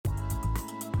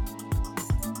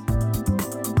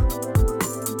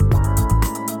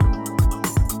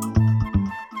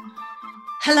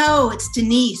Hello, it's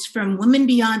Denise from Women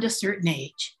Beyond a Certain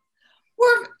Age.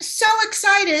 We're so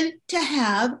excited to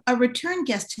have a return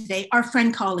guest today, our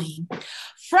friend Colleen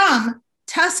from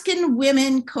Tuscan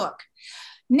Women Cook.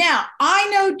 Now, I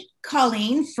know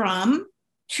Colleen from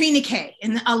Trina K,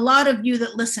 and a lot of you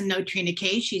that listen know Trina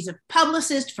K. She's a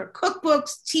publicist for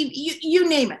cookbooks, TV, you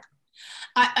name it.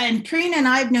 And Trina and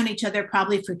I have known each other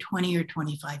probably for 20 or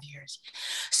 25 years.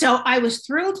 So I was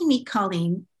thrilled to meet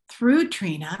Colleen through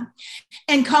Trina.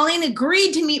 And Colleen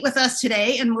agreed to meet with us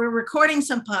today, and we're recording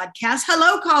some podcasts.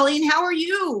 Hello, Colleen. How are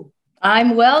you?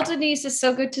 I'm well, Denise. It's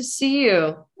so good to see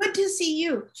you. Good to see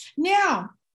you. Now,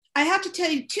 I have to tell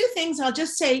you two things. I'll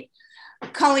just say,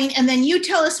 Colleen, and then you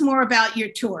tell us more about your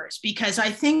tours, because I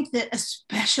think that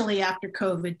especially after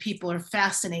COVID, people are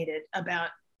fascinated about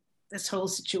this whole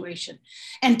situation.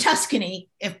 And Tuscany,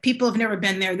 if people have never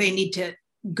been there, they need to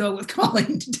go with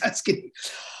Colleen to Tuscany.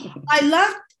 I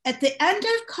loved at the end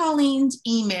of Colleen's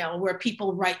email where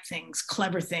people write things,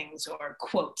 clever things or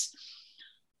quotes.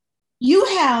 You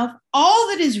have all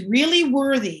that is really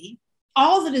worthy,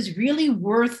 all that is really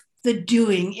worth the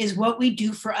doing is what we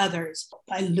do for others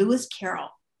by Lewis Carroll.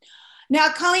 Now,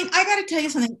 Colleen, I got to tell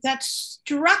you something that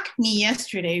struck me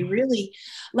yesterday, really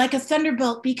like a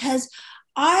thunderbolt, because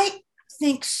I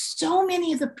think so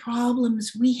many of the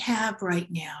problems we have right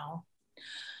now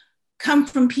come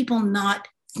from people not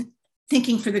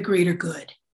thinking for the greater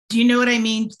good. Do you know what I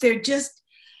mean? They're just,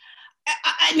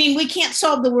 I mean, we can't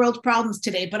solve the world's problems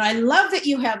today, but I love that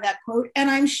you have that quote. And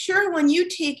I'm sure when you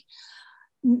take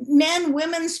men,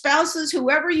 women, spouses,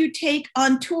 whoever you take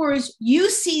on tours, you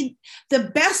see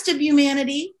the best of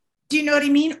humanity. Do you know what I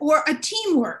mean? Or a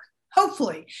teamwork,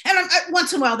 hopefully. And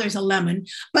once in a while there's a lemon,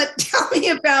 but tell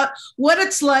me about what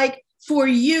it's like for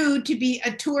you to be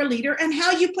a tour leader and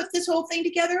how you put this whole thing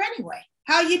together anyway,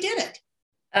 how you did it.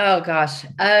 Oh, gosh.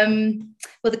 Well,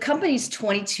 the company's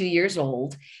 22 years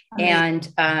old, and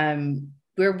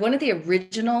we're one of the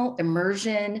original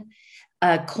immersion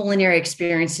culinary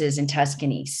experiences in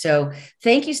Tuscany. So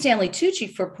thank you, Stanley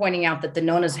Tucci, for pointing out that the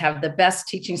Nonas have the best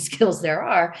teaching skills there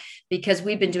are, because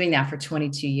we've been doing that for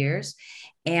 22 years.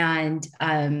 And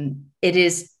it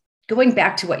is going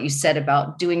back to what you said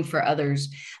about doing for others.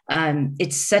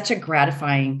 It's such a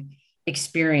gratifying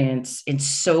experience in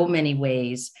so many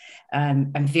ways.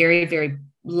 I'm very, very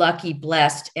lucky,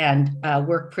 blessed, and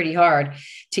work pretty hard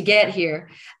to get here.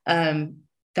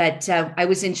 But I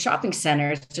was in shopping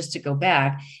centers, just to go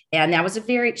back, and that was a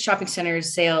very shopping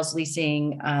centers, sales,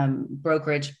 leasing,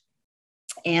 brokerage,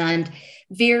 and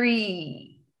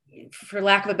very, for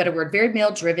lack of a better word, very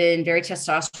male driven, very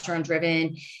testosterone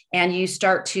driven. And you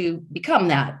start to become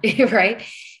that, right?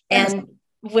 And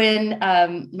when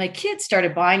my kids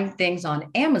started buying things on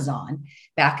Amazon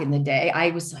back in the day, I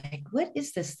was like, what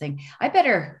is this thing? I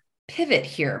better pivot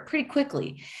here pretty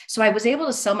quickly. So I was able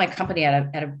to sell my company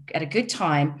at a good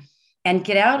time and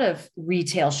get out of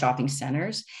retail shopping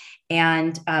centers,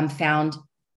 and found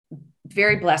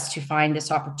very blessed to find this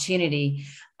opportunity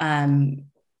and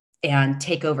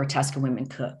take over Tuscan Women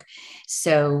Cook.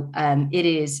 So it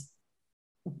is,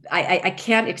 I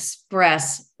can't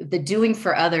express the doing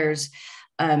for others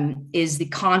is the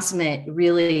consummate,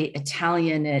 really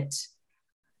Italian,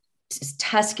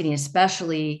 Tuscany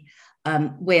especially,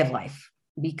 way of life,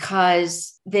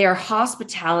 because their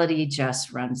hospitality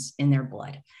just runs in their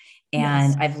blood.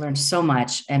 And yes, I've learned so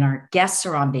much, and our guests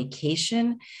are on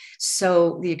vacation.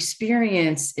 So the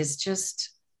experience is just,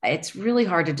 it's really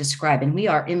hard to describe. And we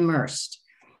are immersed.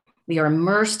 We are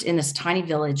immersed in this tiny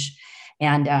village.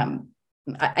 And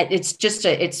it's just,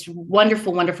 it's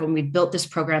wonderful, wonderful. And we built this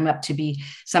program up to be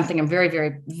something I'm very,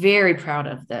 very, very proud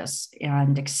of this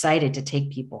and excited to take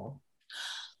people.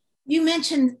 You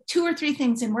mentioned two or three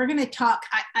things, and we're going to talk.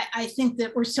 I think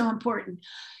that were so important.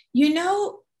 You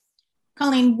know,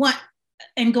 Colleen, what,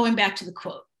 and going back to the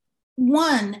quote,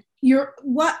 one, young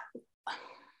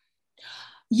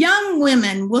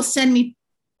women will send me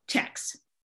texts,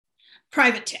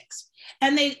 private texts,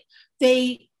 and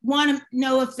they want to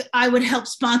know if I would help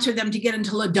sponsor them to get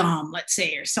into La Dame, let's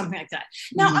say, or something like that.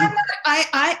 Now,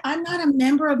 I'm not a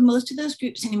member of most of those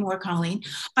groups anymore, Colleen.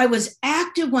 I was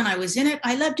active when I was in it.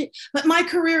 I loved it, but my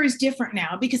career is different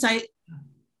now because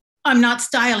I'm not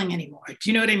styling anymore. Do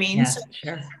you know what I mean? Yeah, so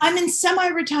sure. I'm in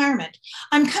semi-retirement.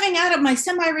 I'm coming out of my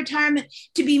semi-retirement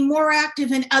to be more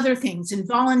active in other things and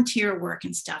volunteer work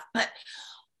and stuff. But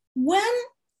when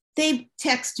they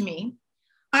text me,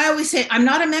 I always say, I'm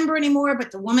not a member anymore,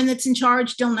 but the woman that's in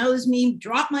charge still knows me.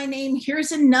 Drop my name.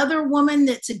 Here's another woman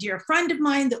that's a dear friend of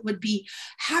mine that would be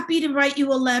happy to write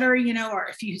you a letter, you know, or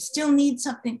if you still need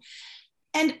something.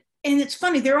 And it's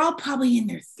funny, they're all probably in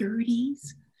their 30s.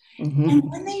 And Mhm.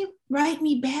 when they write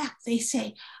me back, they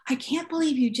say, I can't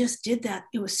believe you just did that.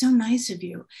 It was so nice of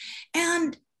you.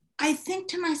 And I think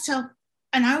to myself,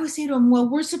 and I always say to them, well,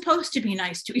 we're supposed to be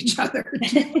nice to each other.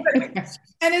 And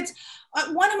it's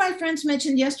one of my friends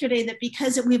mentioned yesterday that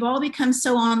because we've all become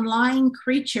so online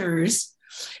creatures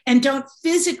and don't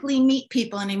physically meet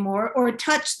people anymore or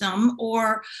touch them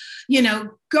or,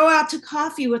 go out to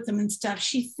coffee with them and stuff,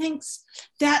 she thinks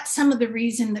that's some of the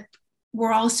reason that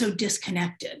we're all so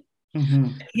disconnected.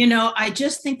 Mhm. I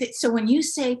just think that, so when you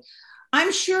say,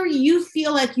 I'm sure you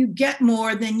feel like you get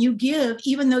more than you give,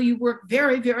 even though you work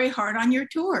very, very hard on your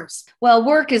tours. Well,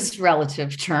 work is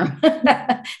relative term.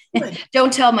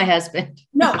 Don't tell my husband.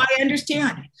 No, I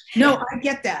understand. No, I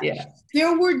get that. Yeah.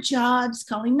 There were jobs,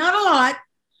 Colleen, not a lot,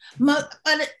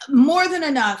 more than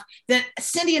enough that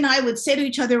Cindy and I would say to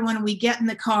each other when we get in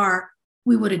the car,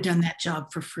 we would have done that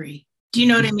job for free. Do you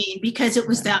know what I mean? Because it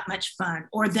was that much fun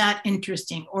or that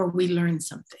interesting, or we learned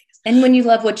something. And when you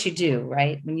love what you do,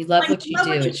 right? When you love what you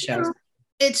do, it shows.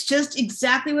 It's just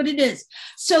exactly what it is.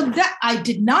 So that I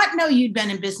did not know you'd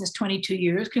been in business 22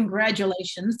 years.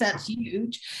 Congratulations. That's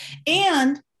huge.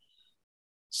 And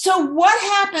so what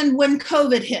happened when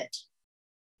COVID hit?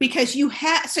 Because you've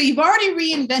already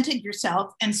reinvented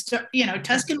yourself and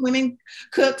Tuscan Women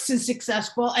Cooks is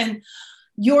successful and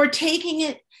you're taking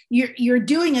it, you're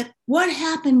doing it. What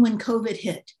happened when COVID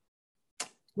hit?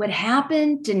 What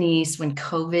happened, Denise, when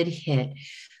COVID hit,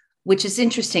 which is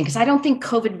interesting because I don't think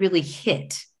COVID really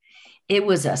hit. It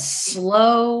was a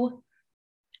slow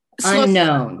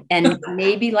unknown. And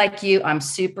maybe like you, I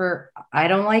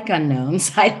don't like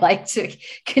unknowns. I like to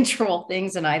control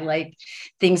things and I like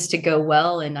things to go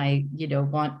well. And I,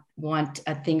 want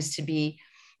things to be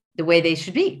the way they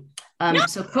should be.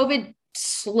 So COVID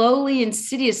slowly,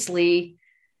 insidiously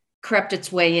crept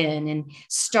its way in and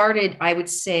started, I would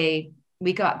say,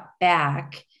 we got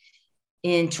back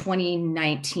in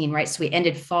 2019, right? So we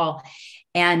ended fall.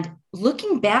 And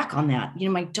looking back on that,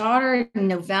 my daughter in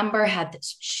November had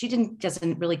this,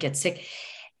 doesn't really get sick.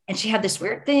 And she had this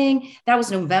weird thing. That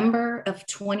was November of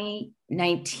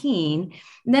 2019.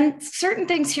 And then certain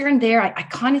things here and there, I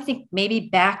kind of think maybe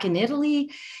back in Italy,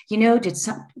 did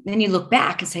something. Then you look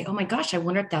back and say, oh my gosh, I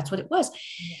wonder if that's what it was.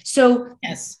 So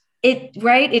yes,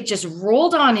 it just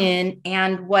rolled on in.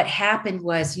 And what happened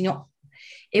was,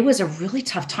 it was a really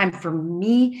tough time for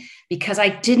me because I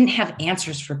didn't have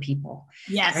answers for people.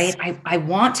 Yes. Right. I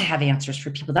want to have answers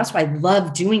for people. That's why I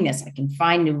love doing this. I can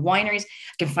find new wineries,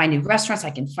 I can find new restaurants, I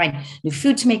can find new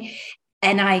food to make.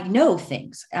 And I know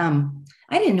things. I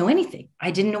didn't know anything.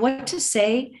 I didn't know what to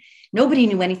say. Nobody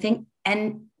knew anything.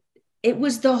 And it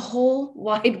was the whole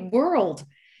wide world,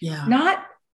 not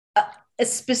a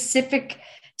specific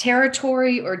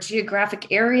territory or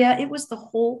geographic area. It was the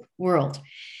whole world.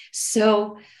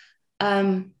 So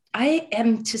I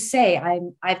am to say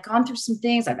I've gone through some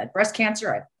things. I've had breast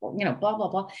cancer. Blah, blah,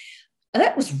 blah. And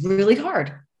that was really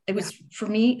hard. It was for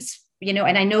me,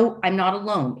 and I know I'm not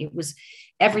alone. It was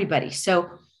everybody. So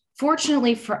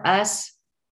fortunately for us,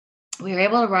 we were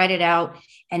able to ride it out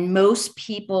and most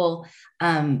people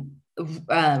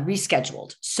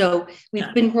rescheduled. So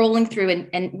we've been rolling through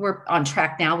and we're on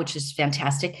track now, which is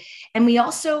fantastic. And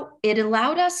it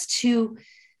allowed us to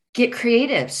get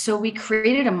creative. So we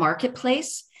created a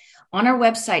marketplace on our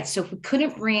website. So if we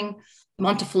couldn't bring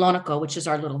Montefalonico, which is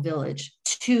our little village,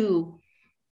 to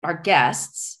our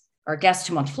guests to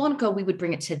Montefalonico, we would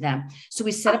bring it to them. So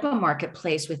we set up a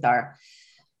marketplace with our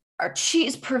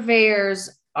cheese purveyors,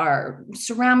 our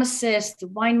ceramicists, the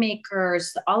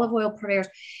winemakers, the olive oil purveyors.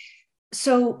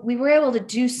 So we were able to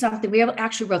do something. We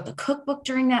actually wrote the cookbook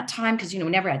during that time because, we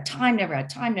never had time.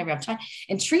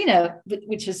 And Trina,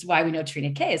 which is why we know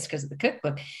Trina K, is because of the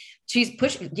cookbook. She's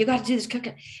pushing, you got to do this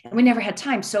cookbook. And we never had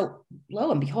time. So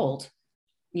lo and behold,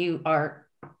 you are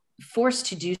forced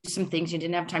to do some things you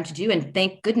didn't have time to do. And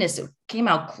thank goodness it came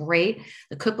out great.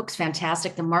 The cookbook's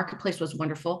fantastic. The marketplace was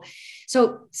wonderful.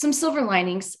 So some silver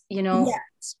linings,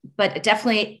 but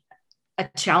definitely a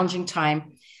challenging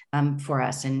time for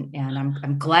us. And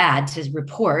I'm glad to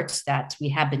report that we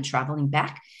have been traveling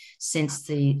back since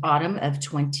the autumn of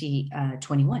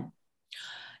 2021.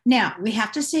 Now we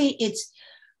have to say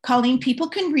Colleen, people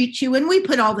can reach you and we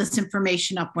put all this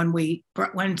information up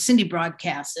when Cindy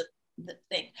broadcasts the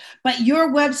thing, but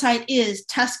your website is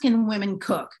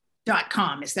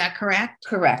TuscanWomenCook.com. Is that correct?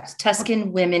 Correct.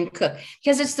 Tuscan Women Cook,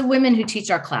 because it's the women who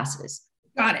teach our classes.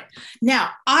 Got it.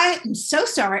 Now, I'm so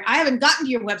sorry. I haven't gotten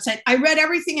to your website. I read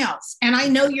everything else and I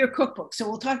know your cookbook. So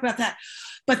we'll talk about that.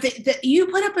 But the you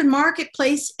put up in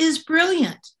Marketplace is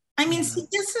brilliant. I mean, see,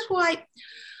 this is why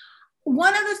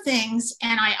one of the things,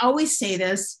 and I always say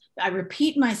this, I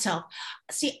repeat myself.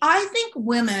 See, I think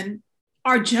women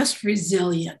are just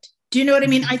resilient. Do you know what I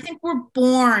mean? I think we're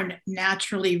born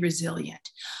naturally resilient.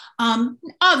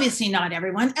 Obviously, not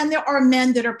everyone. And there are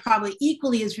men that are probably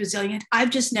equally as resilient. I've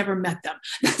just never met them.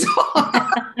 That's all.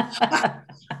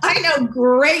 I know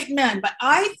great men, but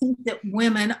I think that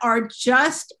women are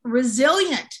just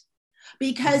resilient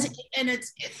because, and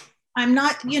I'm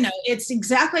not, it's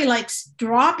exactly like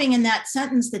dropping in that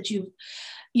sentence that you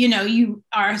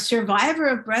are a survivor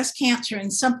of breast cancer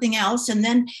and something else, and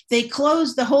then they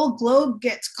close, the whole globe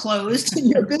gets closed in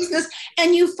your business,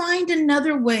 and you find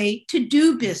another way to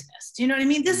do business. Do you know what I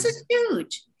mean? This is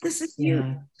huge. This is huge.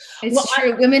 Yeah. It's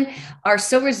true. Women are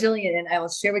so resilient, and I will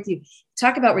share with you,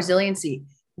 talk about resiliency.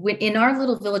 When in our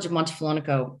little village of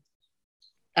Montefalonico,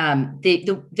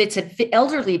 it's an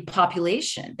elderly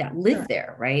population that live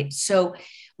there, right? So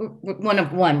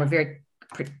we're very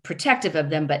protective of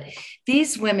them, but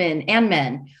these women and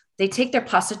men, they take their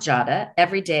passeggiata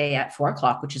every day at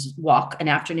 4:00, which is an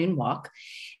afternoon walk,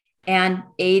 and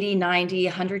 80, 90,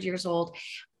 100 years old.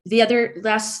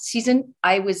 Last season,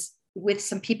 I was with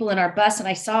some people in our bus, and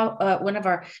I saw not one of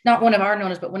our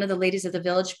nonnas, but one of the ladies of the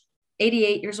village,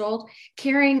 88 years old,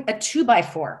 carrying a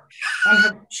 2x4 on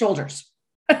her shoulders.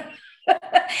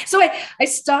 So I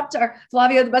stopped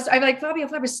Flavia, the bus. I'm like, Flavia,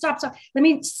 stop. Let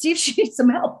me see if she needs some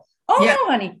help. Oh, yeah. No,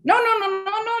 honey. No.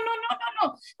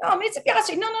 Miss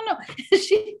Piazzi. No.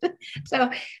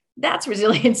 So that's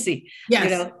resiliency.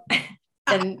 Yes.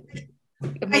 And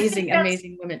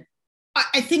amazing women.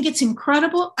 I think it's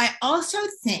incredible. I also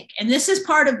think, and this is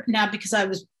part of now because I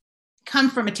come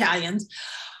from Italians,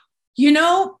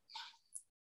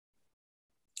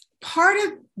 part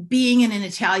of being in an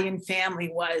Italian family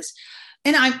was,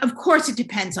 and of course it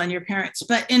depends on your parents,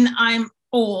 and I'm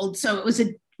old, so it was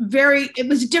a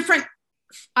different,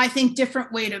 I think,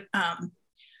 different way to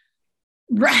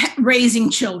raising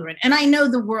children. And I know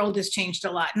the world has changed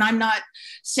a lot, and I'm not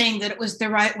saying that it was the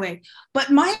right way, but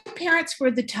my parents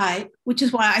were the type, which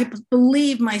is why I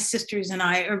believe my sisters and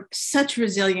I are such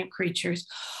resilient creatures.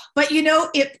 But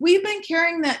if we've been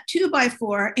carrying that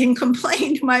 2x4 and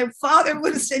complained, my father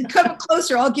would have said, come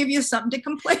closer, I'll give you something to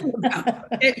complain about.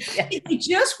 They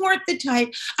just weren't the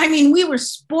type. I mean, we were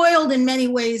spoiled in many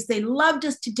ways. They loved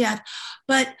us to death,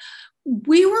 but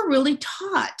we were really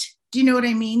taught. Do you know what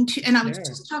I mean? And I was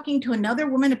just talking to another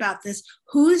woman about this,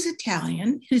 who's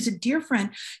Italian, who's a dear friend.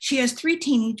 She has 3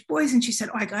 teenage boys, and she said,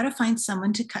 I got to find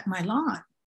someone to cut my lawn.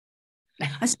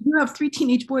 I said, you have 3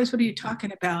 teenage boys. What are you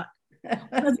talking about?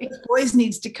 One of those boys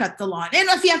needs to cut the lawn. And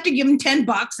if you have to give him $10,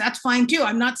 that's fine too.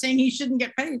 I'm not saying he shouldn't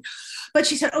get paid. But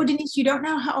she said, oh, Denise, you don't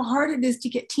know how hard it is to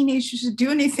get teenagers to do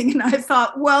anything. And I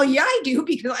thought, well, yeah, I do,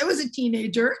 because I was a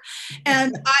teenager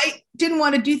and I didn't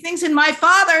want to do things. And my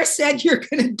father said, you're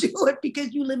going to do it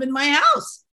because you live in my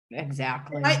house.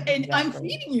 Exactly. And I'm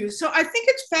feeding you. So I think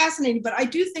it's fascinating, but I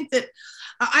do think that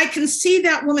I can see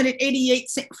that woman at 88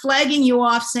 flagging you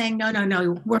off saying,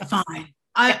 no, we're fine.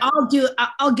 I'll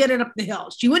get it up the hill.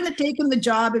 She wouldn't have taken the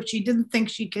job if she didn't think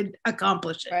she could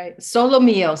accomplish it. Right. Solo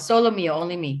mio,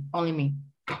 only me.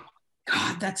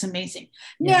 God, that's amazing.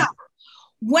 Yeah.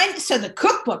 Now, so the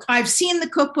cookbook, I've seen the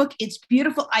cookbook. It's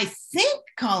beautiful. I think,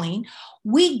 Colleen,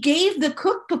 we gave the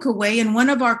cookbook away in one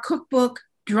of our cookbook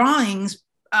drawings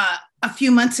a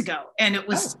few months ago, and it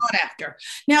was sought after.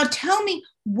 Now, tell me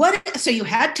so you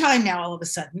had time now all of a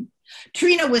sudden.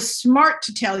 Trina was smart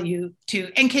to tell you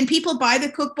to. And can people buy the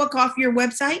cookbook off your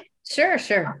website? Sure.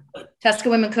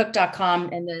 TuscaWomenCook.com,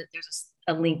 and there's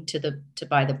a link to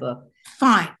buy the book.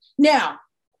 Fine. Now,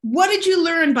 what did you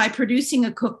learn by producing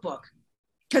a cookbook?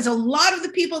 Because a lot of the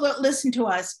people that listen to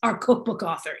us are cookbook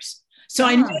authors. So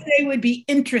I know they would be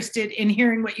interested in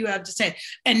hearing what you have to say,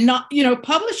 and not,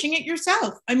 publishing it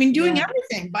yourself. I mean, doing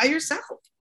everything by yourself.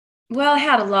 Well, I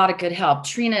had a lot of good help.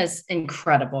 Trina's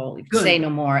incredible. Say no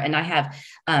more. And I have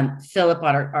Philip,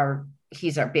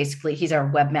 he's our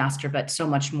webmaster, but so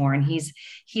much more. And he's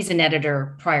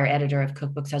an prior editor of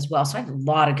cookbooks as well. So I have a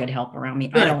lot of good help around me.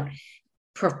 Good. I don't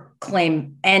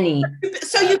proclaim any.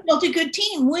 So you built a good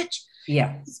team, which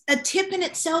is a tip in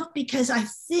itself, because I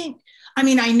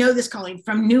know this, Colleen,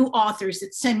 from new authors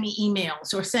that send me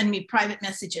emails or send me private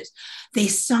messages. They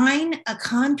sign a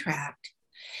contract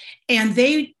and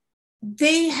they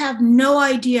have no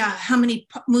idea how many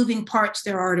moving parts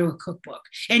there are to a cookbook.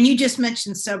 And you just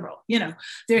mentioned several.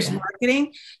 There's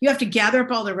marketing. You have to gather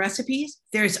up all the recipes.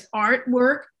 There's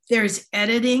artwork. There's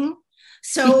editing.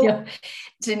 So Yeah.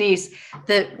 Denise,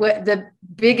 the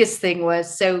biggest thing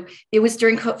was, so it was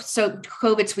during COVID, so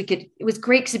it was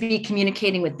great to be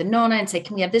communicating with the Nona and say,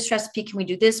 can we have this recipe? Can we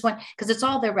do this one? Because it's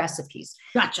all their recipes.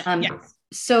 gotcha. Yes.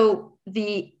 So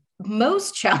the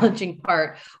most challenging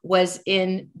part was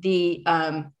in the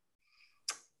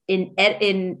in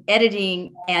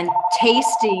editing and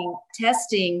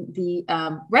testing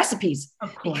the recipes,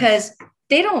 because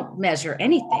they don't measure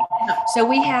anything. No. So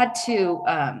we had to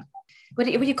what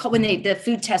do you call when the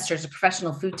food testers, the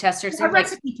professional food testers? A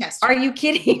recipe tester. Are you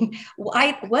kidding?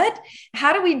 What?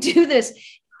 How do we do this?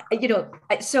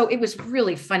 So it was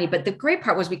really funny. But the great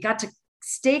part was we got to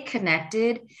stay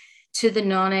connected to the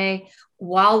Nonne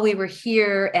while we were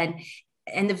here,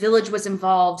 and the village was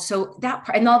involved. So that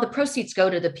part, and all the proceeds go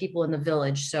to the people in the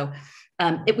village. So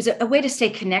it was a way to stay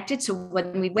connected. So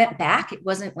when we went back, it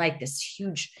wasn't like this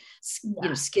huge,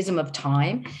 schism of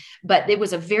time, but it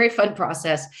was a very fun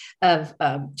process of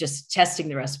just testing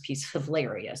the recipes.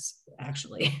 Hilarious,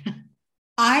 actually.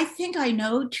 I think I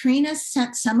know Trina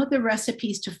sent some of the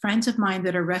recipes to friends of mine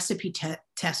that are recipe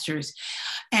testers,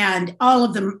 and all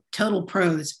of them total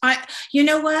pros. You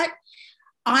know what?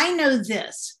 I know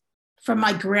this from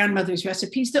my grandmother's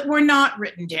recipes that were not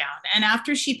written down. And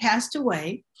after she passed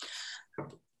away,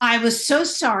 I was so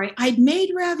sorry. I'd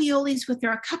made raviolis with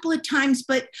her a couple of times,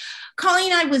 but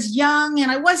Colleen, I was young and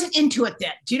I wasn't into it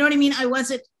then. Do you know what I mean?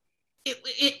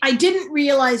 I didn't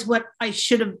realize what I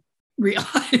should have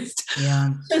realized.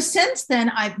 Yeah. So since then,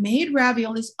 I've made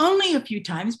raviolis only a few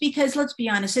times because, let's be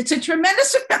honest, it's a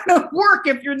tremendous amount of work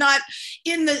if you're not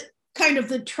in the kind of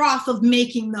the trough of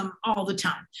making them all the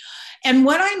time. And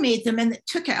when I made them, and it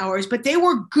took hours, but they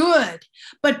were good.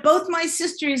 But both my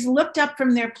sisters looked up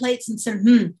from their plates and said,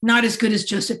 not as good as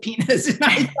Josefina's. And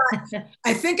I thought,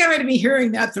 I think I'm going to be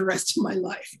hearing that the rest of my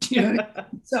life. You know?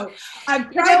 So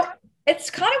I've tried.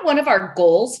 It's kind of one of our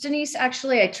goals, Denise.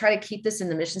 Actually, I try to keep this in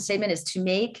the mission statement, is to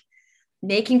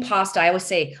making pasta, I always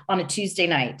say, on a Tuesday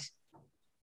night.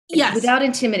 Yes. Without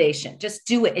intimidation. Just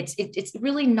do it. It's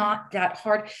really not that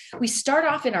hard. We start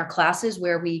off in our classes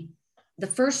where the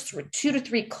first 2 to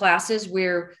 3 classes,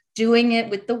 we're doing it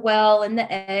with the well and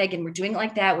the egg, and we're doing it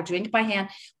like that. We're doing it by hand,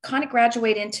 kind of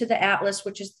graduate into the Atlas,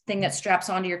 which is the thing that straps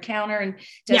onto your counter and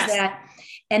does that.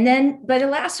 And then by the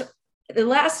last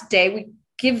day, we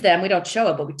don't show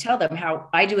it, but we tell them how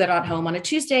I do it at home on a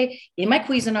Tuesday in my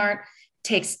Cuisinart.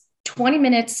 Takes 20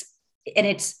 minutes and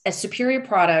it's a superior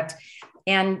product.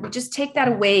 And we just take that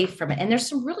away from it. And there's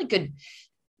some really good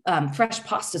fresh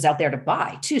pastas out there to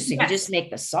buy too. So you can just make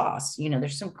the sauce.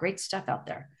 There's some great stuff out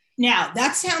there. Now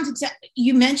that sounds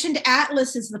you mentioned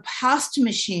Atlas as the pasta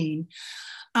machine.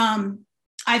 I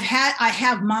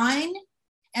have mine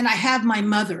and I have my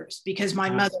mother's, because my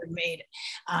mother made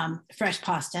fresh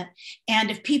pasta.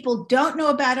 And if people don't know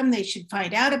about them, they should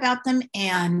find out about them.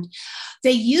 And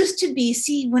they used to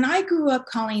be, when I grew up,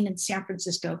 Colleen, in San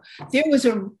Francisco, it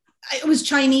was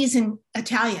Chinese and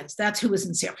Italians. That's who was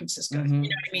in San Francisco. Mm-hmm. You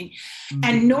know what I mean? Mm-hmm.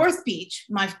 And North Beach,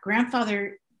 my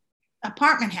grandfather's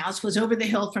apartment house was over the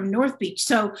hill from North Beach.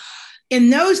 So in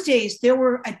those days, there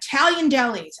were Italian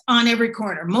delis on every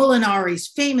corner, Molinari's,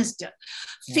 famous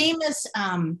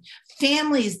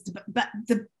families,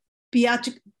 the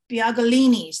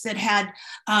Biagolinis that had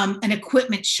an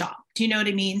equipment shop. Do you know what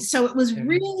I mean? So it was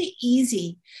really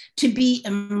easy to be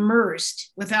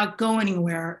immersed without going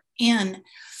anywhere in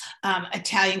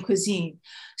Italian cuisine.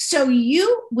 So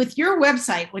you, with your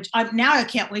website, which I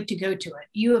can't wait to go to it,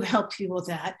 you have helped people with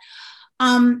that.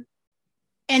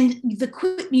 And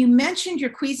you mentioned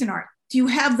your Cuisinart. Do you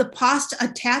have the pasta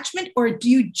attachment, or do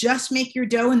you just make your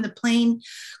dough in the plain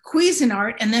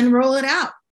Cuisinart and then roll it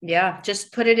out? Yeah,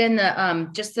 just put it in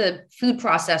just the food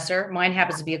processor. Mine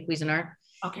happens to be a Cuisinart.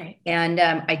 Okay. And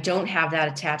I don't have that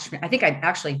attachment. I think I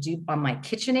actually do on my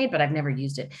KitchenAid, but I've never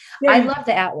used it. Yeah. I love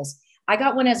the Atlas. I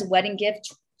got one as a wedding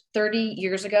gift 30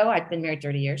 years ago. I've been married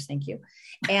 30 years. Thank you.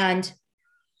 And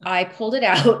I pulled it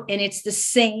out, and it's the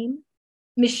same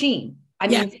machine. I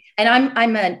mean, and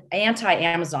I'm an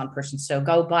anti-Amazon person, so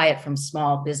go buy it from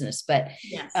small business, but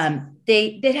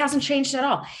it hasn't changed at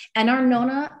all. And our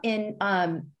Nona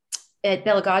at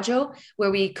Bellagaggio,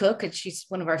 where we cook, and she's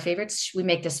one of our favorites, we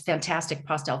make this fantastic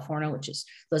pasta al forno, which is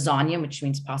lasagna, which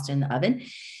means pasta in the oven.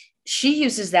 She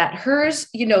uses that. Hers,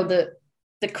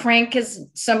 the crank is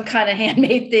some kind of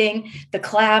handmade thing. The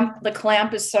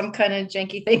clamp is some kind of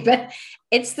janky thing, but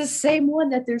it's the same one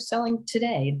that they're selling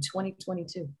today in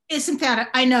 2022. Isn't that,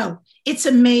 I know, it's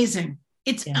amazing.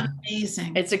 It's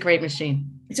amazing. It's a great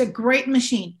machine. It's a great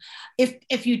machine.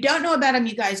 If you don't know about them,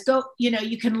 you guys go,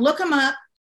 you can look them up.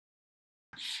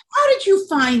 How did you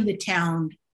find the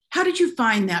town? How did you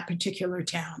find that particular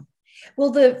town?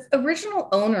 Well, the original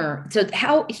owner, so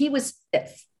how he was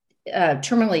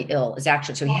terminally ill is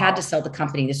actually, so he had to sell the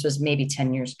company. This was maybe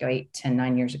 10 years ago,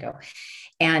 9 years ago.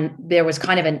 And there was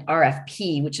kind of an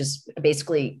RFP, which is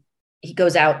basically he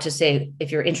goes out to say,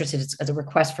 if you're interested, it's as a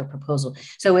request for proposal.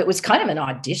 So it was kind of an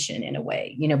audition in a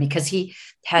way, because he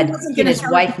and his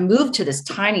wife moved to this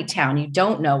tiny town. You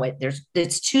don't know it.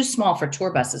 It's too small for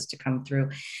tour buses to come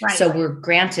through. Right. So we're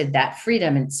granted that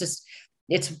freedom. And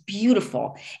it's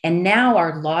beautiful. And now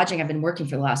our lodging, I've been working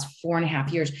for the last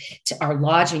 4.5 years. Our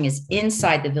lodging is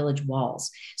inside the village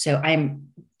walls. So I'm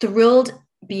thrilled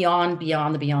beyond the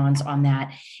beyonds on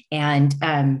that. And,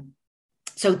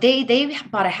 so they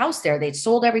bought a house there. They'd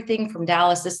sold everything from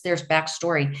Dallas. There's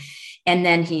backstory. And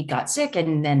then he got sick,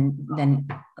 and then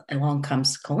along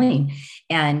comes Colleen.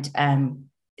 And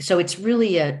so it's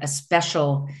really a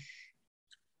special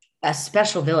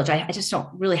village. I just don't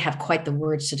really have quite the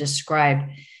words to describe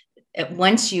it.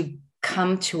 Once you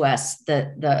come to us,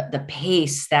 the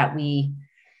pace that we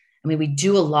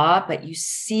do a lot, but you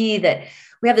see that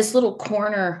we have this little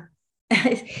corner.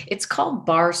 It's called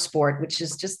Bar Sport, which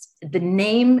is just, the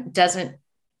name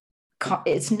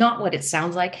it's not what it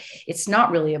sounds like. It's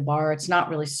not really a bar. It's not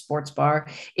really a sports bar.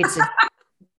 It's a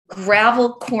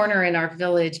gravel corner in our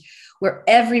village where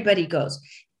everybody goes.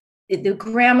 The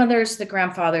grandmothers, the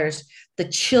grandfathers, the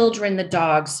children, the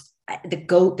dogs, the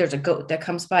goat. There's a goat that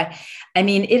comes by. I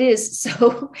mean, it is so,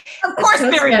 of course,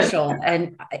 so special,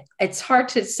 and it's hard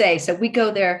to say. So we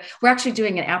go there. We're actually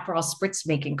doing an Aperol spritz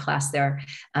making class there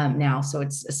now. So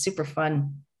it's a super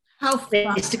fun. How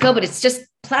fun to go, but it's just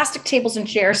plastic tables and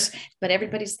chairs, but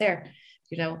everybody's there.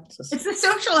 It's a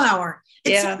social hour.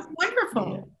 It's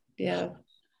wonderful. Yeah.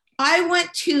 I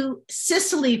went to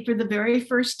Sicily for the very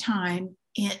first time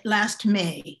last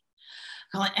May.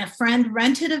 A friend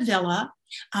rented a villa.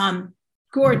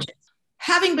 Gorgeous.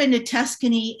 Having been to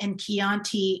Tuscany and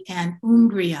Chianti and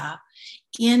Umbria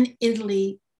in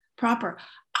Italy proper,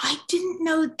 I didn't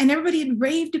know, and everybody had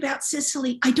raved about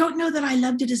Sicily. I don't know that I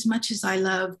loved it as much as I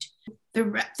loved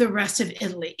the rest of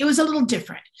Italy. It was a little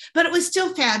different, but it was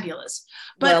still fabulous.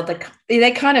 But well,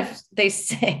 they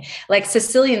say, like,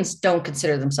 Sicilians don't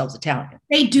consider themselves Italian.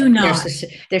 They do not.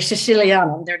 They're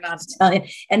Siciliano. They're not Italian,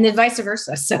 and then vice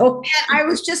versa. So, and I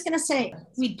was just going to say,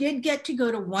 we did get to go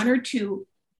to one or two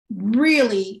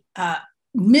really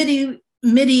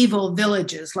medieval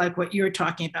villages, like what you're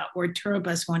talking about, where tour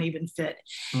bus won't even fit.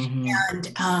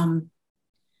 Mm-hmm.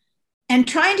 And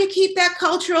trying to keep that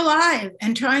culture alive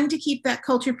and trying to keep that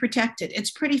culture protected. It's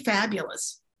pretty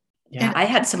fabulous. Yeah, and I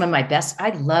had some of my best. I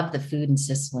love the food in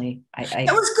Sicily.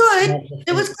 It was good.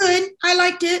 It was good. I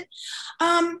liked it.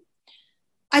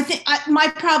 I think my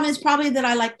problem is probably that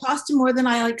I like pasta more than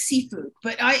I like seafood.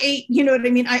 But I ate, you know what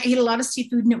I mean? I ate a lot of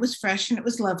seafood, and it was fresh and it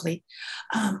was lovely.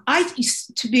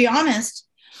 To be honest,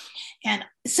 and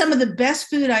some of the best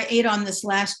food I ate on this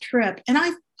last trip, and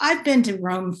I've been to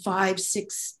Rome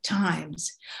 5-6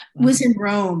 times, was in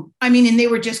Rome. I mean, and they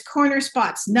were just corner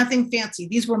spots, nothing fancy.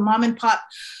 These were mom and pop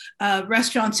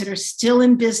restaurants that are still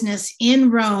in business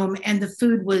in Rome, and the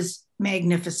food was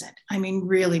magnificent. I mean,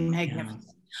 really magnificent.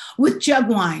 Yeah. With jug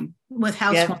wine, with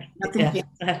house wine, nothing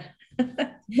fancy.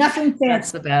 Nothing fancy.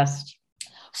 That's the best.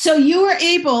 So you were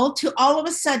able to all of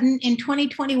a sudden in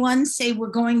 2021 say, we're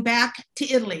going back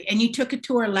to Italy, and you took a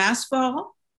tour last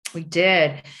fall? We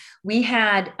did. We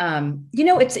had,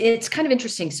 it's kind of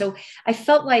interesting. So I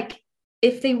felt like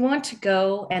if they want to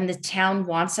go and the town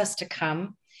wants us to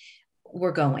come,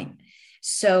 we're going.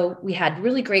 So we had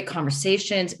really great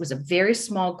conversations. It was a very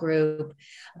small group,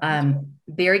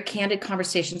 very candid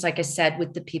conversations, like I said,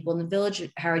 with the people in the village.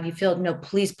 How you feel? No,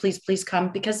 please, please, please come,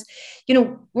 because,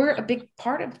 we're a big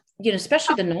part of,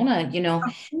 especially the Nonna,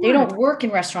 they don't work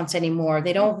in restaurants anymore.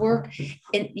 They don't work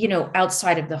in,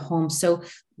 outside of the home. So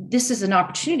this is an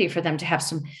opportunity for them to have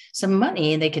some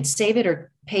money, and they could save it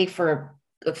or pay for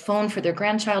a phone for their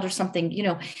grandchild or something,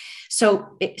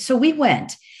 So we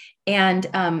went, and,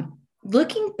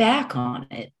 looking back on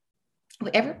it,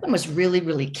 everyone was really,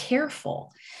 really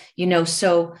careful,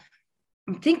 so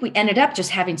I think we ended up just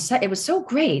having, it was so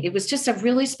great. It was just a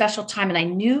really special time. And I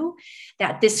knew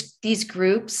that these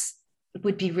groups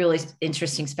would be really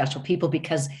interesting, special people,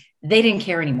 because they didn't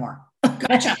care anymore.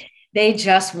 Gotcha. They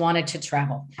just wanted to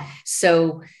travel.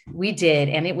 So we did.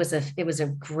 And it was a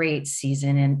great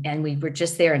season. And we were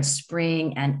just there in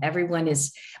spring, and everyone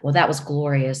that was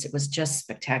glorious. It was just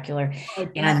spectacular.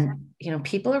 And,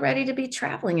 people are ready to be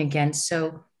traveling again.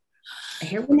 So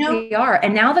here we are.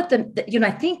 And now that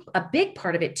I think a big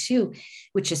part of it too,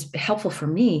 which is helpful for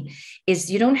me, is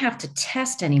you don't have to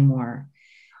test anymore.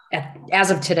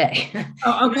 as of today.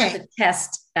 Oh, You don't have okay. to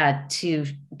test to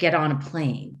get on a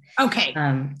plane. Okay.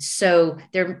 So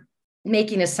they're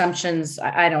making assumptions.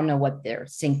 I don't know what they're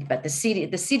thinking, but the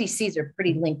CDCs are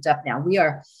pretty linked up now. We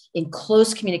are in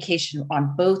close communication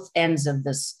on both ends of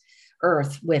this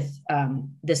earth with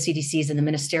the CDCs and the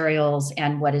ministerials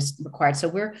and what is required. So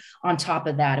we're on top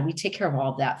of that, and we take care of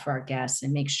all of that for our guests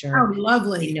and make Oh, sure they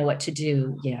lovely. know what to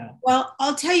do. Yeah. Well,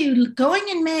 I'll tell you, going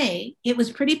in May, it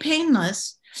was pretty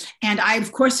painless. And I,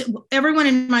 of course, everyone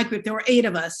in my group, there were 8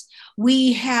 of us,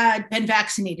 we had been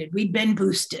vaccinated, we'd been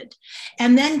boosted.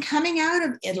 And then coming out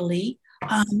of Italy,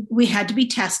 we had to be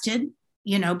tested,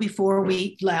 before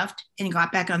we left and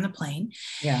got back on the plane.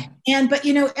 Yeah. But,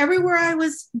 everywhere I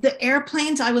was, the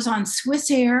airplanes, I was on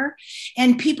Swiss Air,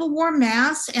 and people wore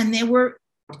masks, and they were,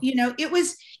 it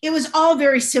was all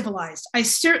very civilized. I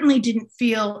certainly didn't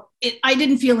feel it. I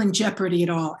didn't feel in jeopardy at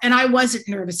all. And I wasn't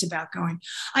nervous about going.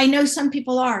 I know some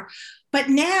people are, but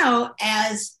now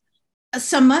as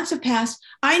some months have passed,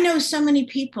 I know so many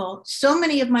people, so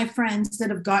many of my friends that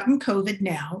have gotten COVID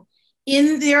now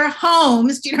in their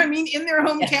homes, do you know what I mean? In their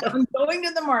hometown, going to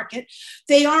the market.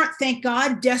 They aren't, thank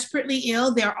God, desperately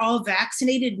ill. They're all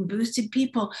vaccinated and boosted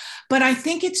people. But I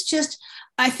think it's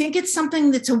something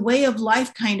that's a way of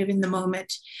life kind of in the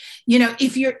moment.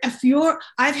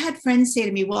 I've had friends say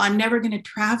to me, well, I'm never going to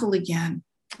travel again.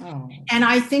 Oh. And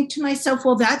I think to myself,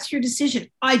 well, that's your decision.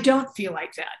 I don't feel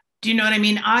like that. Do you know what I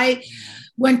mean?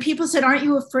 When people said, aren't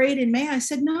you afraid in May? I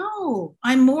said, no,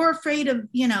 I'm more afraid of,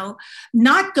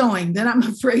 not going than I'm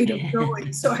afraid of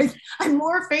going. So I'm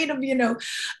more afraid of,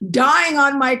 dying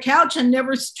on my couch and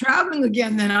never traveling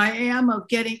again than I am of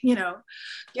getting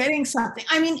something.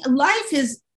 I mean,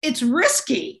 it's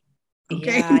risky.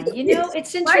 Okay. Yeah,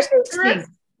 it's interesting.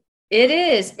 It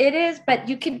is, but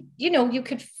you could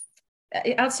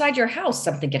outside your house,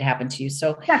 something could happen to you.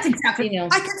 So that's exactly, I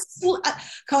could,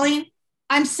 Colleen,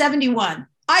 I'm 71.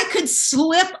 I could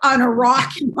slip on a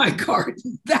rock in my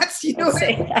garden. That's, the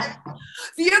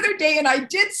other day, and I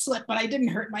did slip, but I didn't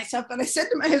hurt myself. But I said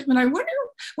to my husband, I wonder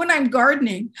when I'm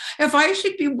gardening if I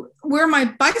should wear my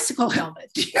bicycle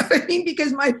helmet. Do you know what I mean?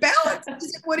 Because my balance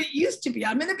isn't what it used to be.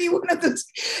 I'm going to be one of those.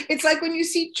 It's like when you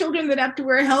see children that have to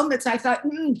wear helmets. I thought,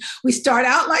 we start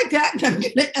out like that, and I'm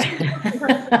going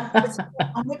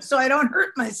to so I don't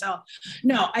hurt myself.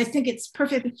 No, I think it's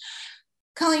perfect.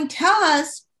 Colleen, tell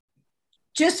us.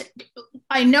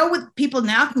 I know what people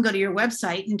now can go to your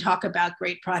website and talk about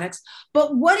great products,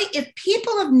 but what if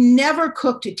people have never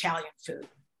cooked Italian food,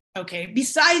 okay,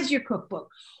 besides your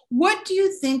cookbook, what do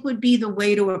you think would be the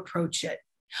way to approach it?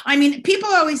 I mean, people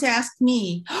always ask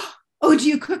me, oh, do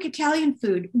you cook Italian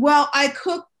food? Well, I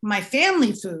cook my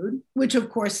family food, which of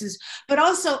course but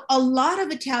also a lot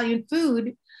of Italian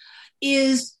food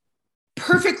is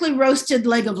perfectly roasted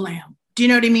leg of lamb. Do you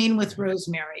know what I mean? With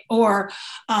rosemary. Or,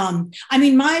 my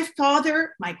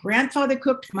grandfather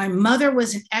cooked. My mother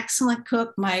was an excellent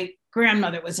cook. My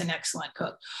grandmother was an excellent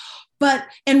cook.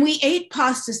 And we ate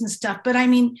pastas and stuff. But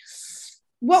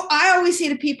what I always say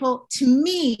to people, to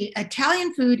me,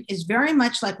 Italian food is very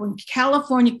much like when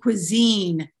California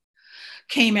cuisine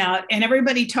came out and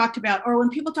everybody talked about, or when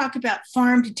people talk about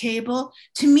farm to table,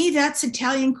 to me, that's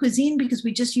Italian cuisine because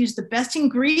we just use the best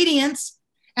ingredients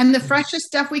and the freshest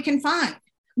stuff we can find.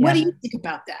 What do you think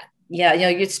about that? Yeah,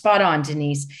 you're spot on,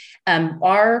 Denise.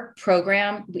 Our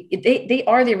program, they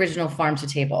are the original farm to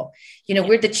table.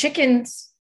 We're the chickens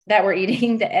that we're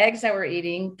eating, the eggs that we're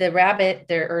eating, the rabbit,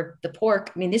 or the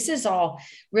pork. This is all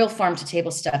real farm to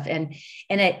table stuff. And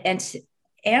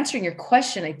answering your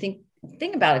question, I think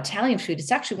about Italian food, it's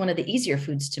actually one of the easier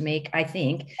foods to make, I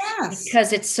think,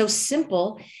 because it's so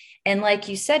simple. And like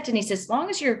you said, Denise, as long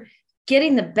as you're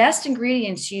getting the best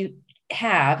ingredients you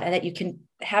have and that you can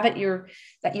have that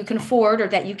you can afford or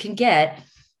that you can get,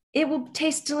 it will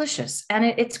taste delicious and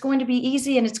it's going to be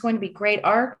easy and it's going to be great.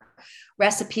 Our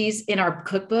recipes in our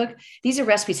cookbook, these are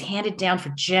recipes handed down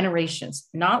for generations,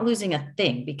 not losing a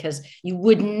thing because you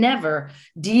would never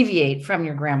deviate from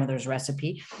your grandmother's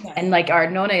recipe. Yeah. And like our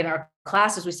Nonna in our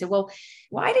classes, we say, well,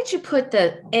 why did you put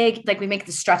the egg, like we make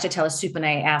the stracciatella soup and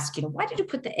I ask, why did you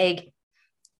put the egg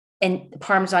and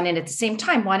Parmesan in at the same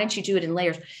time? Why didn't you do it in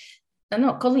layers?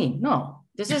 No, Colleen, no,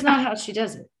 this is not how she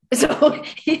does it. So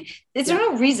there's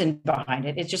no reason behind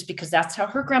it. It's just because that's how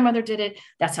her grandmother did it.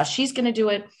 That's how she's going to do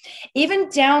it. Even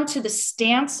down to the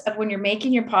stance of when you're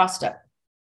making your pasta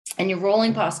and you're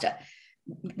rolling pasta.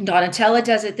 Donatella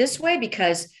does it this way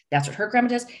because that's what her grandma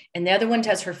does. And the other one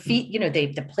does her feet,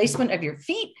 the placement of your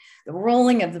feet, the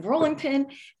rolling of the rolling pin,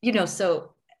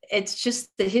 so it's just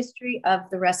the history of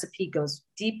the recipe goes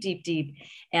deep, deep, deep.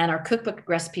 And our cookbook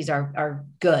recipes are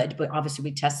good, but obviously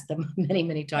we tested them many,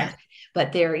 many times,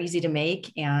 but they're easy to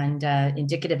make and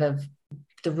indicative of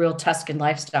the real Tuscan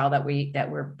lifestyle that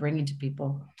we're bringing to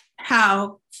people.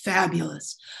 How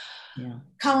fabulous. Yeah.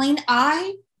 Colleen,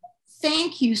 I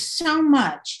thank you so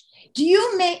much.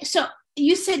 So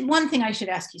you said one thing, I should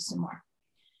ask you some more.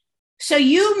 So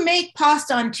you make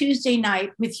pasta on Tuesday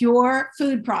night with your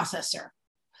food processor.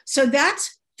 So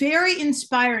that's very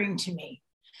inspiring to me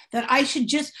that I should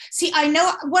just see. I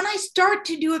know when I start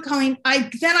to do it, Colleen,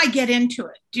 then I get into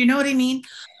it. Do you know what I mean?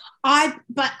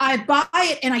 But I buy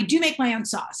it and I do make my own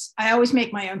sauce. I always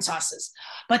make my own sauces,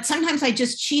 but sometimes I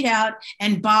just cheat out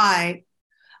and buy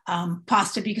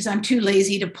pasta because I'm too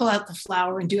lazy to pull out the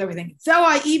flour and do everything. Though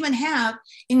I even have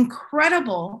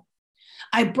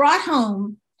I brought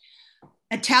home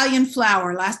Italian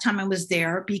flour last time I was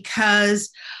there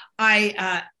because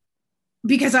I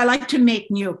like to make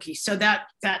gnocchi. So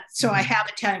I have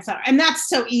Italian flour, and that's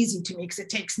so easy to me because it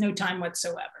takes no time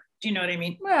whatsoever. Do you know what I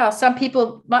mean? Well, some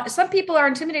people are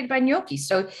intimidated by gnocchi.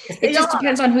 So it just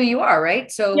depends on who you are,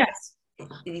 right? So yes,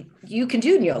 you can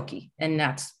do gnocchi and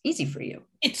that's easy for you.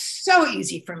 It's so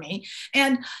easy for me.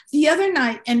 And the other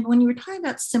night, and when you were talking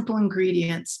about simple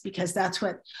ingredients, because that's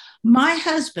what my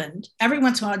husband, every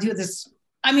once in a while, do this.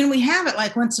 I mean, we have it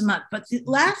like once a month, but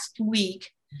last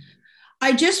week,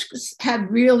 I just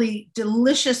had really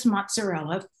delicious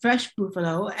mozzarella, fresh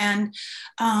buffalo, and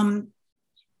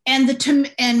made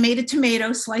a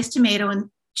tomato, sliced tomato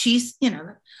and cheese,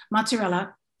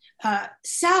 mozzarella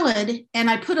salad.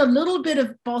 And I put a little bit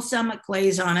of balsamic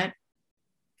glaze on it.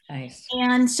 Nice.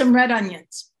 And some red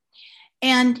onions.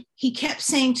 And he kept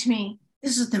saying to me,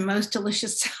 this is the most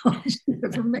delicious salad you've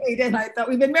ever made. And I thought,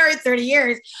 we've been married 30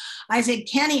 years. I said,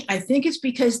 Kenny, I think it's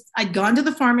because I'd gone to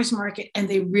the farmer's market and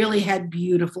they really had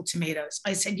beautiful tomatoes.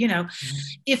 I said,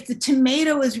 if the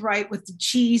tomato is right with the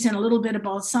cheese and a little bit of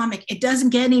balsamic, it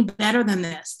doesn't get any better than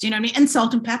this. Do you know what I mean? And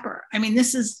salt and pepper. I mean,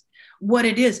 this is what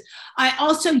it is. I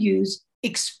also use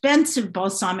expensive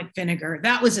balsamic vinegar.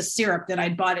 That was a syrup that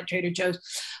I'd bought at Trader Joe's.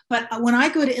 But when I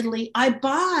go to Italy, I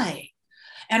buy,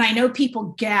 and I know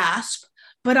people gasp,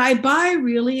 but I buy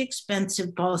really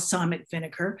expensive balsamic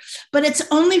vinegar, but it's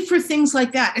only for things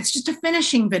like that. It's just a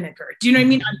finishing vinegar. Do you know what I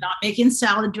mean? I'm not making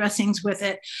salad dressings with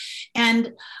it.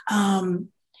 And, so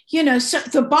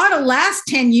the bottle lasts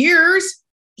 10 years,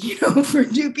 for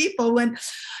two people. Someone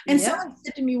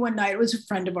said to me one night, it was a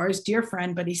friend of ours, dear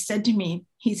friend, but he said to me,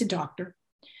 he's a doctor.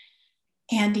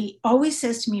 And he always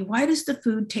says to me, why does the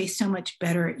food taste so much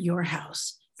better at your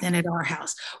house than at our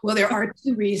house? Well, there are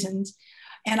two reasons.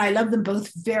 And I love them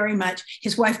both very much.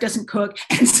 His wife doesn't cook.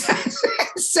 And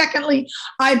secondly,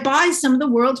 I buy some of the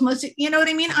world's most, you know what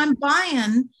I mean? I'm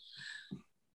buying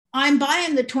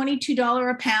the $22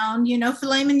 a pound,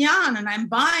 filet mignon, and I'm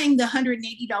buying the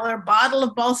 $180 bottle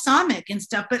of balsamic and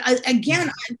stuff. But I'm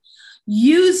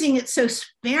using it so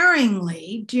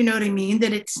sparingly, do you know what I mean?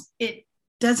 That it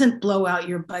doesn't blow out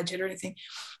your budget or anything.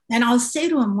 And I'll say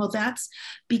to him, well, that's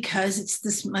because it's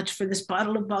this much for this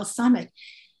bottle of balsamic.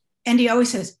 And he always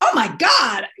says, oh my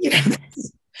God,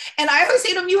 and I always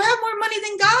say to him, you have more money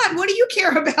than God. What do you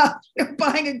care about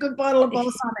buying a good bottle of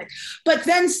balsamic? But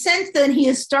then since then, he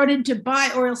has started to buy,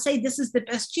 or he'll say, this is the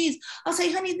best cheese. I'll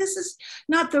say, honey, this is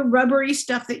not the rubbery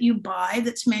stuff that you buy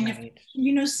that's manufactured.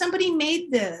 Right. Somebody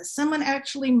made this. Someone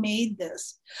actually made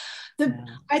this.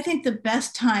 I think the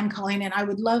best time, Colleen, and I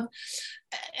would love,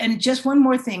 and just one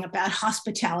more thing about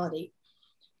hospitality.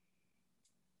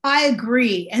 I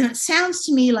agree. And it sounds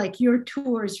to me like your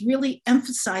tours really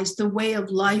emphasize the way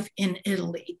of life in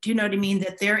Italy. Do you know what I mean?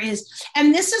 That there is,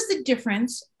 and this is the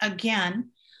difference, again,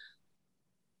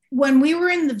 when we were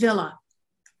in the villa,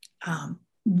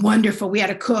 wonderful. We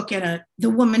had a cook and the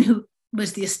woman who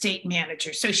was the estate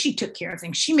manager. So she took care of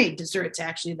things. She made desserts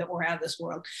actually that were out of this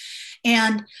world.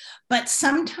 But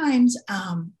sometimes,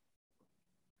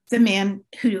 the man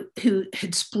who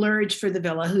had splurged for the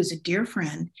villa, who's a dear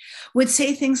friend, would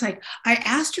say things like, I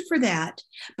asked her for that,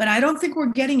 but I don't think we're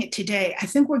getting it today. I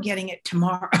think we're getting it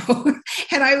tomorrow.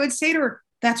 And I would say to her,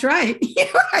 that's right.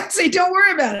 I'd say, don't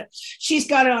worry about it. She's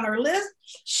got it on her list.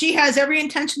 She has every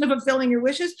intention of fulfilling your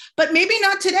wishes, but maybe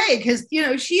not today because,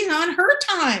 she's on her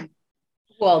time.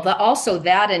 Well, also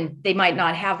that, and they might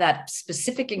not have that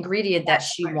specific ingredient that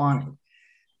she wanted.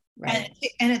 Right.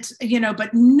 And it's,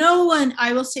 but no one,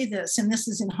 I will say this, and this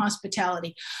is in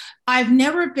hospitality. I've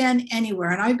never been anywhere,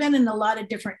 and I've been in a lot of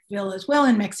different villas. Well,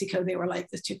 in Mexico, they were like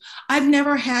this too. I've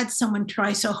never had someone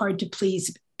try so hard to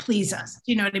please us.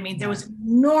 You know what I mean? There was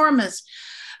enormous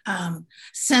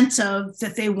sense of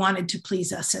that they wanted to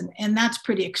please us. And that's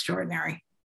pretty extraordinary.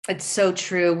 It's so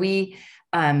true.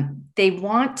 They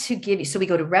want to give you, so we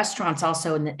go to restaurants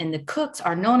also, and the cooks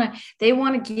are known, they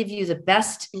want to give you the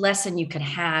best lesson you can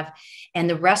have. And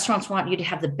the restaurants want you to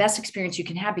have the best experience you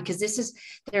can have, because this is,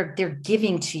 they're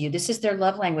giving to you. This is their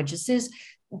love language.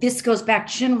 This goes back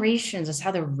generations. Is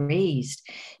how they're raised,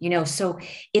 so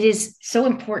it is so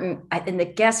important. And the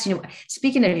guests,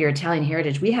 speaking of your Italian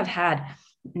heritage, we have had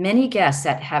many guests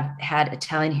that have had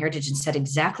Italian heritage and said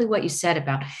exactly what you said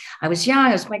about, I was young,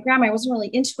 I was my grandma, I wasn't really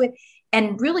into it,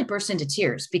 and really burst into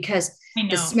tears because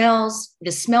the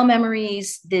smell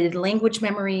memories, the language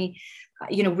memory,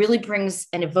 really brings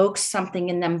and evokes something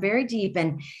in them very deep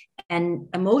and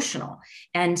emotional.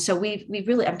 And so we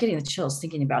really, I'm getting the chills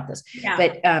thinking about this,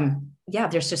 but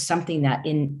there's just something that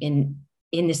in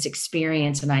this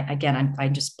experience. And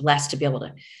I'm just blessed to be able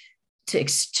to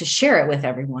share it with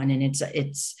everyone. And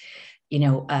it's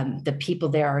the people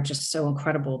there are just so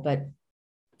incredible. But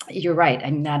you're right. I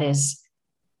mean, that is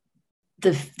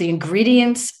the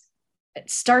ingredients. It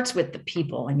starts with the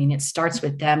people. I mean, it starts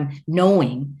with them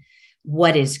knowing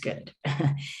what is good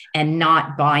and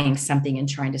not buying something and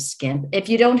trying to skimp. If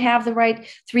you don't have the right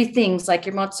 3 things, like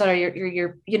your mozzarella,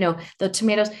 your the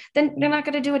tomatoes, then they're not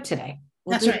going to do it today.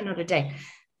 We'll do it another day.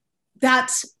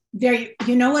 That's very,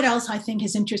 what else I think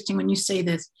is interesting when you say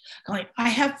this, Colleen? I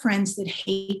have friends that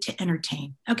hate to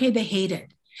entertain. Okay. They hate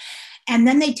it. And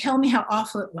then they tell me how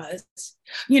awful it was,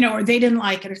 or they didn't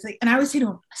like it or something. And I always say to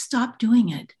them, stop doing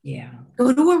it. Yeah.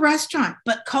 Go to a restaurant,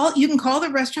 but you can call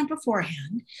the restaurant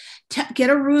beforehand,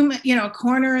 get a room, a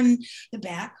corner in the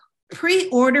back,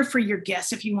 pre-order for your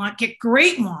guests if you want, get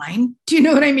great wine. Do you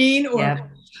know what I mean?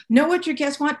 Or know what your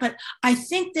guests want. But I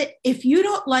think that if you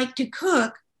don't like to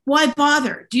cook, why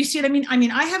bother? Do you see what I mean? I mean,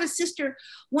 I have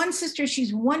one sister,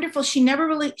 she's wonderful. She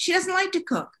doesn't like to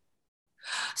cook.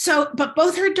 So, but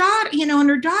both her daughter, and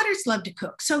her daughters love to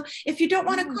cook. So if you don't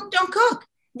want to cook, don't cook.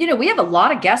 We have a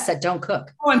lot of guests that don't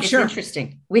cook. Oh, I'm sure.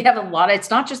 Interesting. We have a lot of,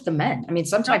 it's not just the men. I mean,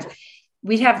 sometimes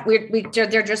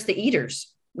they're just the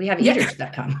eaters. We have eaters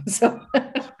that come. So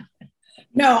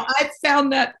no, I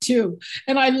found that too.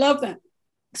 And I love that.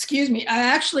 Excuse me. I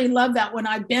actually love that when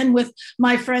I've been with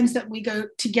my friends that we go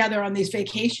together on these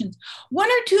vacations. 1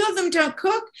 or 2 of them don't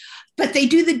cook, but they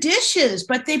do the dishes,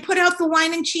 but they put out the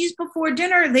wine and cheese before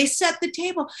dinner. They set the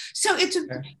table. So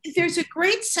there's a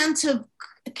great sense of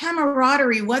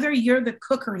camaraderie, whether you're the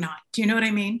cook or not. Do you know what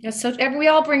I mean? Yeah. So we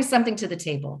all bring something to the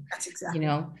table. That's exactly.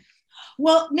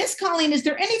 Well, Miss Colleen, is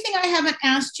there anything I haven't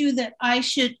asked you that I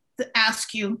should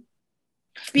ask you?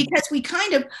 Because we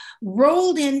kind of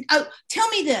rolled in. Oh, tell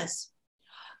me this.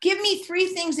 Give me 3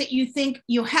 things that you think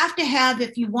you have to have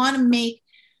if you want to make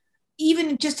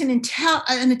even just an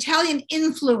Italian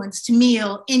influenced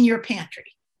meal in your pantry.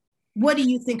 What do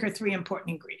you think are 3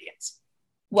 important ingredients?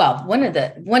 Well,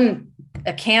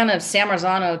 a can of San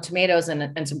Marzano tomatoes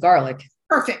and some garlic.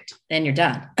 Perfect. Then you're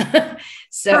done.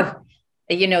 So,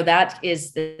 that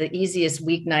is the easiest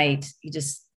weeknight. You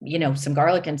just, some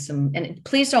garlic and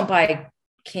please don't buy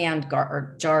canned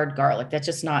or jarred garlic. That's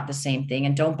just not the same thing.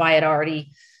 And don't buy it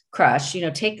already crushed.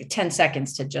 Take 10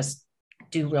 seconds to just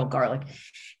do real garlic.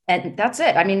 And that's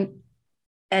it. I mean,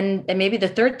 and maybe the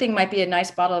 3rd thing might be a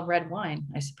nice bottle of red wine,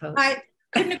 I suppose. I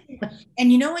couldn't agree. And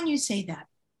when you say that,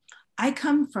 I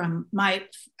come from my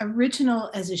original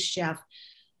as a chef,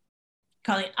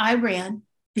 Colleen, I ran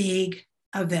big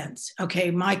events.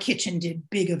 Okay. My kitchen did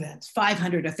big events,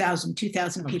 500, 1,000,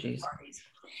 2,000 people parties.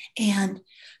 And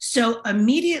so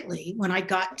immediately when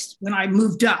I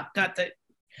moved up,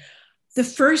 the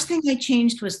first thing I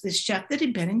changed was this chef that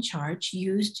had been in charge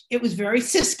it was very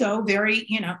Cisco, very,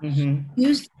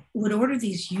 would order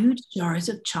these huge jars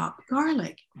of chopped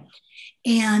garlic.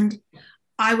 And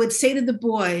I would say to the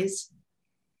boys,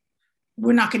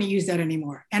 we're not going to use that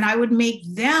anymore. And I would make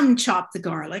them chop the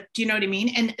garlic. Do you know what I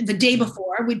mean? And the day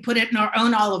before, we'd put it in our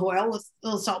own olive oil with a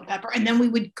little salt and pepper, and then we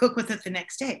would cook with it the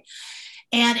next day.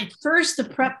 And at first, the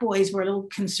prep boys were a little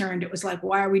concerned. It was like,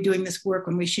 why are we doing this work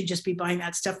when we should just be buying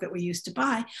that stuff that we used to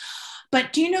buy?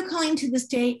 But do you know, Colleen, to this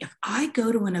day, if I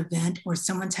go to an event or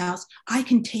someone's house, I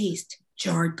can taste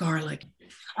jarred garlic.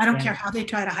 I don't care how they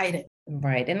try to hide it.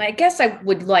 Right. And I guess I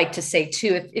would like to say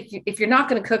too, if you're not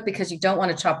going to cook because you don't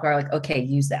want to chop garlic, okay,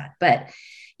 use that. But,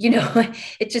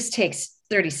 it just takes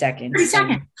 30 seconds. 30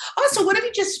 seconds. Also, what if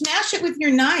you just smash it with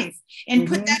your knife and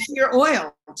put that in your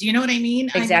oil? Do you know what I mean?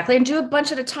 Exactly. And do a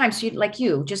bunch at a time. So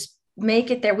you just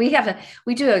make it there.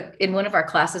 In one of our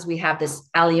classes, we have this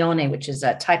alione, which is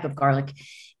a type of garlic.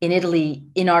 in Italy,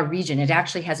 in our region. It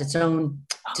actually has its own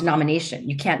denomination.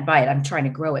 You can't buy it. I'm trying to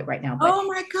grow it right now. But oh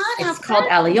my God. it's called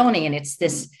alioli, and it's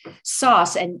this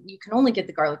sauce, and you can only get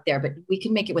the garlic there, but we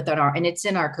can make it without and it's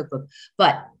in our cookbook.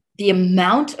 But the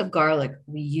amount of garlic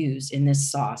we use in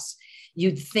this sauce,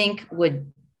 you'd think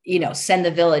would, send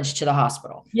the village to the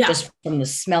hospital just from the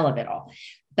smell of it all.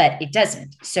 But it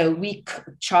doesn't. So we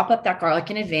chop up that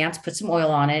garlic in advance, put some oil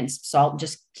on it and some salt, and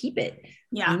just keep it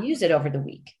and use it over the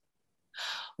week.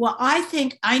 Well, I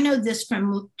think I know this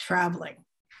from traveling.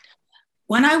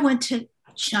 When I went to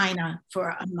China for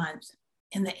a month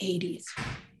in the 80s,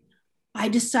 I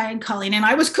decided, Colleen, and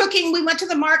I was cooking. We went to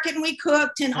the market and we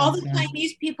cooked, and all the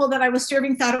Chinese people that I was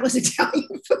serving thought it was Italian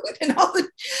food, and all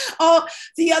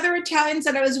the other Italians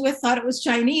that I was with thought it was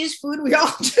Chinese food.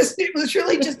 It was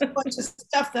really just a bunch of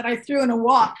stuff that I threw in a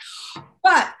wok.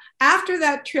 But after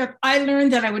that trip, I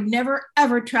learned that I would never,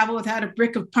 ever travel without a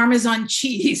brick of Parmesan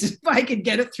cheese if I could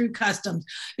get it through customs.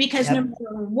 Because no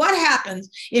matter what happens,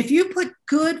 if you put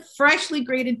good, freshly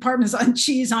grated Parmesan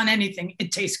cheese on anything,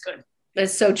 it tastes good.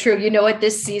 That's so true. You know what?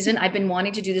 This season, I've been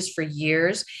wanting to do this for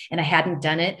years and I hadn't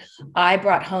done it. I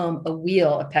brought home a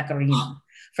wheel of pecorino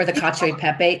for the cacio e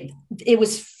pepe. It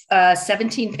was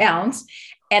 17 pounds,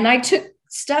 and I took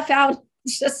stuff out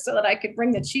just so that I could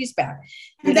bring the cheese back.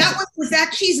 And was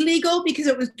that cheese legal because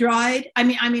it was dried? I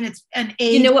mean, it's an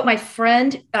age. You know what? My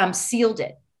friend sealed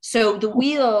it. So the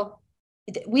wheel,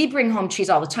 we bring home cheese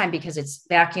all the time because it's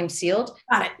vacuum sealed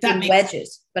in wedges.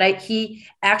 Sense.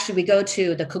 But we go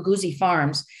to the Koguzzi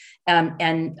Farms,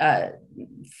 and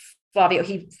Flavio,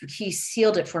 he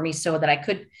sealed it for me so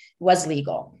that was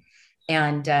legal.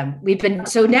 And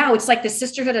so now it's like the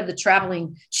sisterhood of the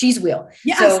traveling cheese wheel.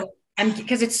 Yes. So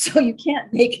because you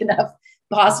can't make enough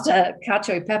pasta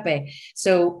cacio e pepe.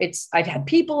 So I've had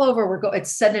people over,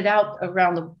 it's sending it out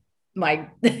around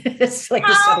it's like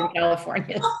the Southern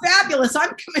California. Oh, fabulous.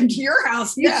 I'm coming to your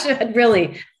house. You should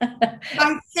really.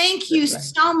 Thank you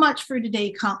so much for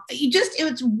today, Colleen. It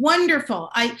was wonderful.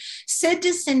 I said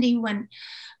to Cindy when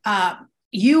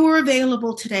you were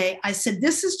available today, I said,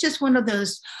 this is just one of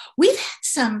those, we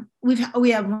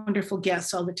have wonderful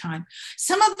guests all the time.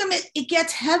 Some of them, it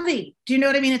gets heavy. Do you know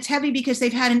what I mean? It's heavy because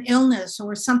they've had an illness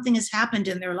or something has happened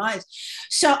in their lives.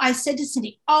 So I said to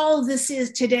Cindy, all this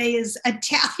is today is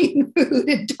Italian food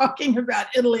and talking about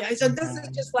Italy. I said, this is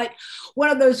just like one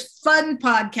of those fun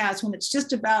podcasts when it's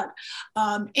just about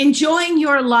enjoying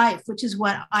your life, which is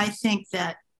what I think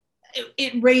that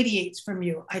it radiates from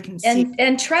you. I can see.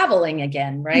 And traveling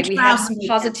again, right? We have some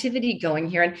positivity going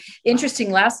here. And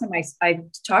interesting, last time I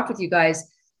talked with you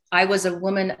guys, I was a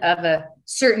woman of a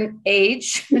certain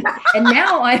age, and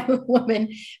now I'm a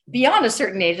woman beyond a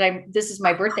certain age. This is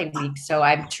my birthday week, so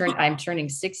I'm turning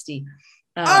 60.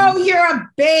 You're a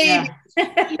baby.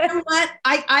 Yeah. You know what?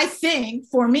 I think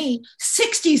for me,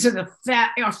 60s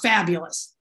are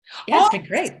fabulous. Yeah, it's been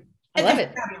great. I love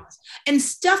it. Fabulous. And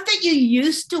stuff that you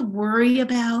used to worry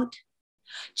about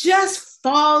just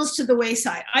falls to the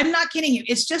wayside. I'm not kidding you.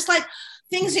 It's just like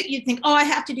things that you think, I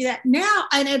have to do that now.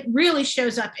 And it really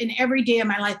shows up in every day of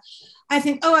my life. I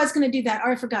think, I was going to do that.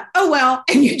 I forgot. Oh, well,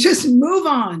 and you just move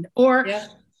on. Or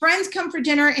friends come for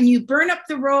dinner and you burn up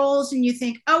the rolls and you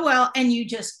think, oh, well, and you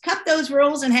just cut those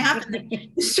rolls in half and then you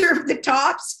serve the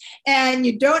tops and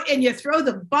you throw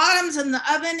the bottoms in the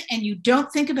oven and you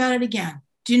don't think about it again.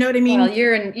 Do you know what I mean? Well,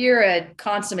 you're a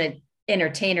consummate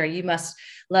entertainer. You must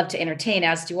love to entertain,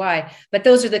 as do I. But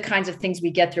those are the kinds of things we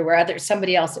get through where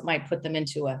somebody else it might put them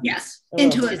into a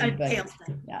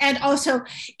tailspin. Yeah. And also,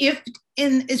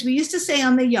 as we used to say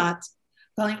on the yachts,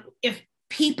 if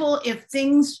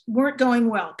things weren't going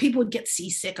well, people would get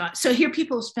seasick. So here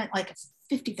people spent like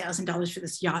 $50,000 for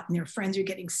this yacht and their friends are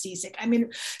getting seasick. I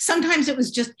mean, sometimes it was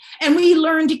just, and we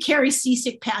learned to carry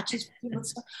seasick patches.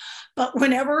 But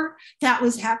whenever that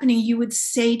was happening, you would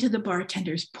say to the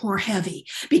bartenders, pour heavy,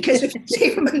 because if you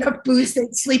gave them enough booze,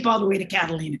 they'd sleep all the way to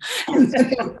Catalina. And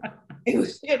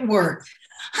it worked.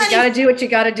 You got to do what you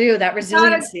got to do, that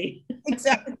resiliency.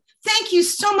 Exactly. Thank you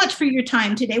so much for your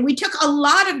time today. We took a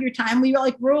lot of your time. We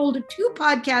rolled 2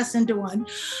 podcasts into one,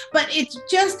 but it's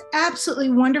just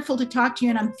absolutely wonderful to talk to you.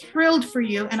 And I'm thrilled for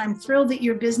you. And I'm thrilled that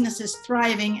your business is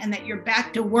thriving and that you're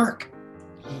back to work.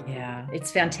 Yeah,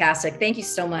 it's fantastic. Thank you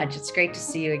so much. It's great to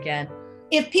see you again.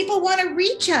 If people want to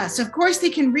reach us, of course,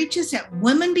 they can reach us at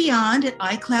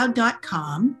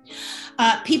womenbeyond@icloud.com.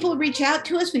 People reach out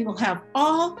to us. We will have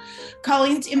all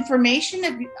Colleen's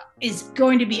information is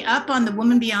going to be up on the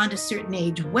Women Beyond a Certain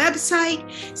Age website.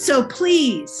 So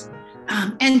please,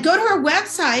 and go to her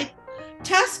website,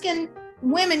 Tuscan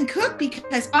women cook,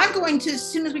 because I'm going to, as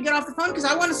soon as we get off the phone, because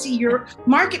I want to see your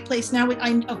marketplace now.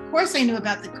 Of course I knew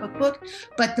about the cookbook,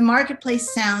 but the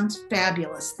marketplace sounds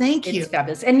fabulous. Thank you. It's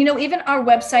fabulous. And, even our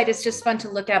website is just fun to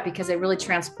look at because it really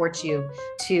transports you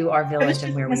to our village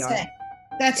and where we are.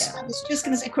 I was just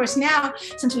going to say, of course, now,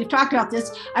 since we've talked about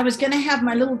this, I was going to have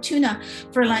my little tuna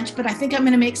for lunch, but I think I'm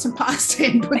going to make some pasta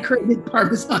and put grated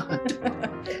Parmesan.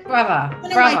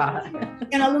 Brava.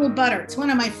 And a little butter. It's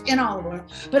and olive oil,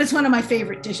 but it's one of my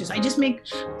favorite dishes. I just make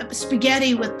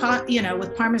spaghetti with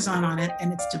Parmesan on it,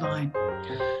 and it's divine.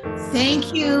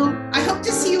 Thank you. I hope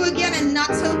to see you again and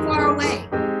not so far away.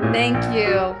 Thank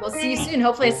you. We'll see you soon.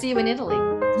 Hopefully I see you in Italy.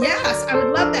 Yes, I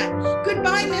would love that.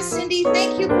 Goodbye, Miss Cindy.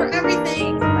 Thank you for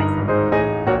everything.